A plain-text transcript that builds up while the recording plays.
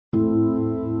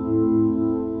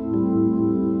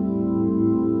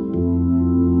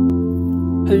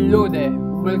Hello there,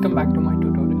 welcome back to my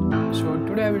tutorial. So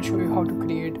today I will show you how to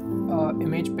create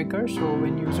image picker. So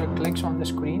when user clicks on the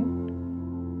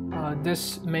screen,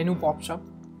 this menu pops up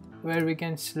where we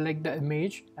can select the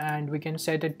image and we can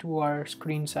set it to our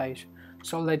screen size.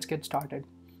 So let's get started.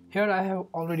 Here I have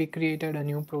already created a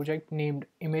new project named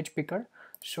image picker.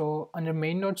 So under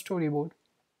main.storyboard,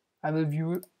 I will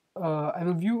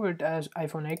view it as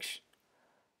iPhone X,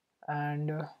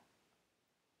 and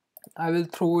I will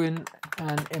throw in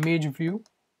an image view,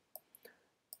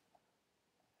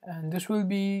 and this will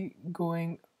be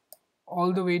going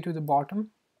all the way to the bottom.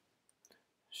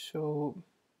 So,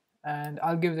 and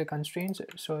I'll give the constraints,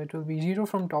 so it will be 0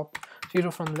 from top,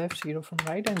 0 from left, 0 from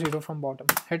right, and 0 from bottom.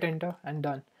 Hit enter and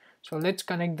done. So let's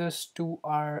connect this to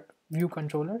our view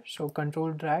controller. So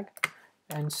control drag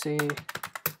and say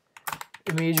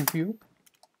image view.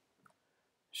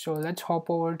 So let's hop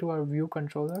over to our view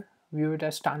controller, view it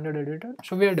as standard editor.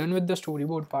 So we are done with the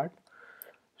storyboard part.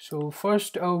 So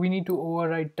first we need to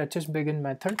override touches begin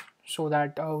method so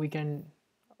that we can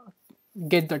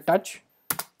get the touch.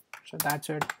 So that's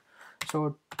it.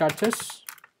 So touches,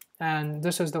 and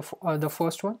this is the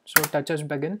first one. So touches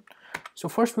begin. So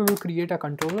first we will create a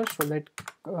controller. So let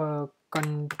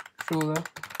controller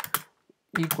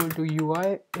equal to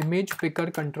UI image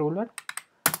picker controller,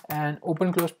 and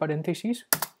open close parentheses.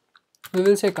 We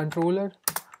will say controller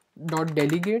dot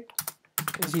delegate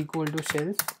is equal to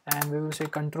self, and we will say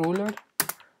controller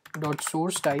dot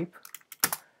source type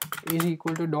is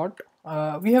equal to dot.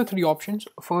 We have three options.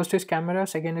 First is camera,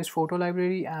 second is photo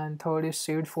library, and third is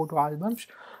saved photo albums.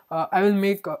 I will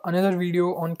make another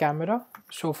video on camera.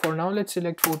 So for now let's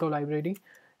select photo library,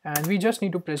 and we just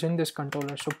need to present this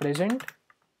controller. So present,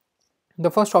 the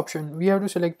first option we have to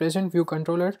select present view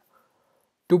controller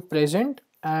to present,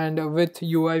 and with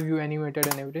UI view animated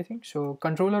and everything. So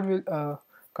controller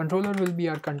will be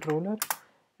our controller,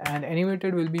 and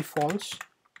animated will be false.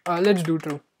 Let's do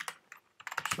true,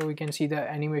 so we can see the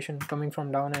animation coming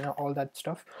from down and all that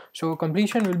stuff. So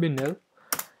completion will be nil.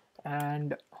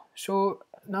 And so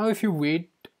now if you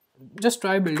wait, just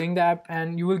try building the app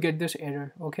and you will get this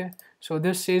error. Okay, so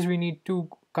this says we need to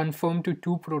confirm to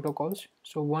two protocols.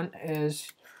 So one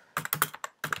is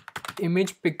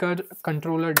image picker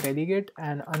controller delegate,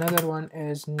 and another one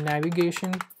is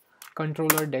navigation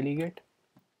controller delegate.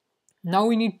 Now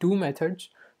we need two methods.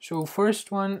 So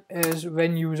first one is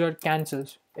when user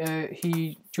cancels,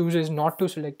 he chooses not to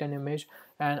select an image,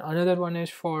 and another one is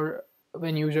for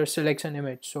when user selects an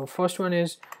image. So first one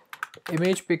is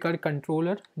image picker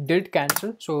controller did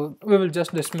cancel, so we will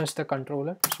just dismiss the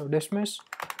controller. So dismiss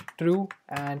true,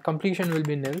 and completion will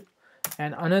be nil.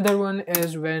 And another one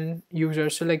is when user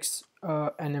selects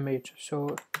an image.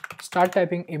 So start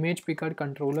typing image picker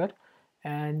controller,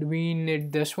 and we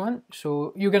need this one.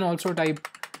 So you can also type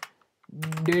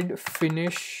did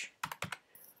finish,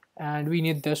 and we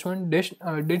need this one.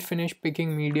 Did finish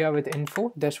picking media with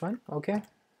info, this one. Okay,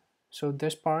 so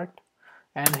this part,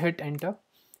 and hit enter.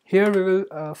 Here we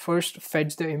will first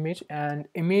fetch the image, and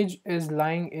image is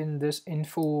lying in this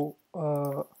info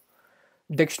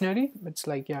dictionary. It's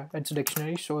like, yeah, it's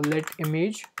dictionary. So let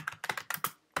image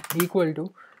equal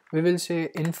to, we will say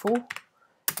info,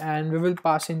 and we will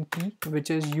pass in key, which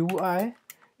is UI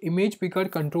image picker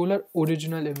controller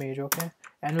original image. Okay,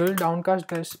 and we will downcast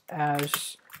this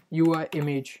as UI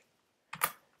image.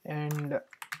 And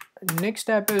next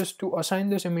step is to assign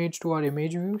this image to our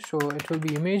image view. So it will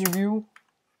be image view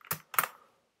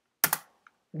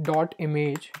dot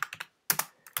image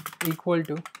equal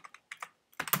to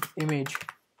image,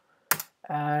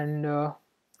 and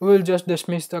we will just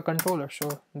dismiss the controller.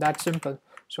 So that's simple.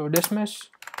 So dismiss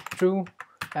true,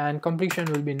 and completion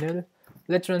will be nil.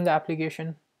 Let's run the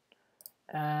application.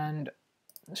 And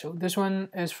so this one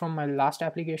is from my last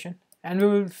application, and we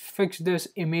will fix this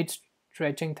image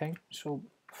stretching thing. So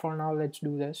for now let's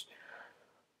do this,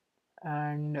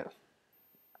 and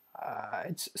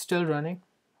it's still running.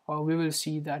 We will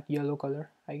see that yellow color,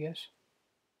 I guess.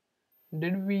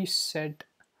 Did we set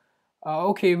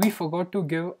okay, we forgot to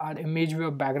give our image view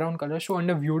a background color. So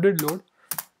under view did load,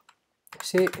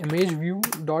 say image view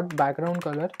dot background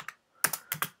color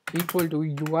equal to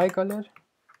UI color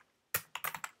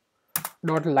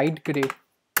dot light gray,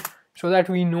 so that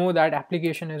we know that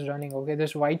application is running. Okay,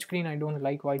 this white screen, I don't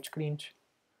like white screens.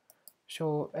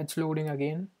 So it's loading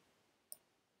again.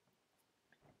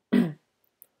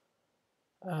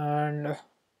 And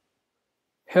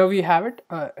here we have it.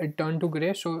 It turned to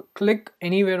gray. So click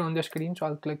anywhere on the screen. So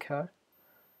I'll click here,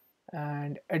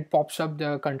 and it pops up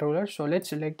the controller. So let's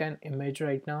select an image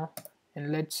right now,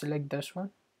 and let's select this one.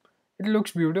 It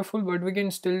looks beautiful, but we can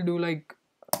still do like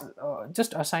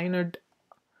just assign it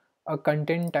a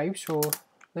content type. So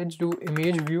let's do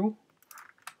image view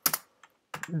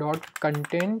dot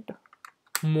content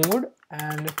mode,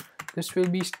 and this will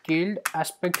be scaled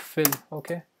aspect fill.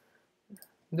 Okay,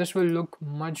 this will look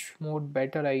much more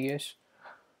better, I guess.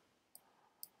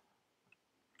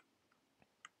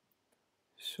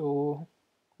 So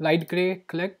light gray,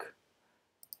 click.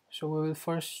 So we will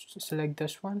first select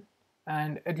this one,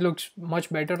 and it looks much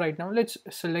better right now. Let's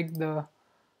select the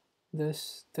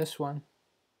this one,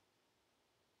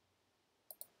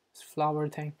 this flower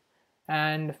thing,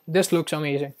 and this looks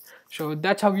amazing. So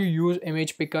that's how you use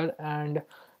image picker, and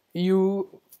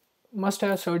you must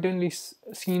have certainly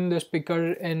seen this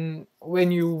picker in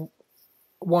when you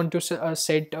want to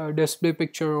set a display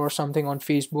picture or something on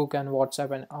Facebook and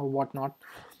WhatsApp and whatnot.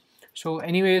 So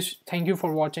anyways, thank you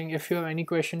for watching. If you have any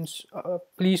questions,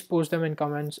 please post them in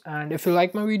comments, and if you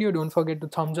like my video, don't forget to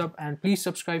thumbs up and please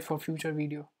subscribe for future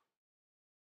video.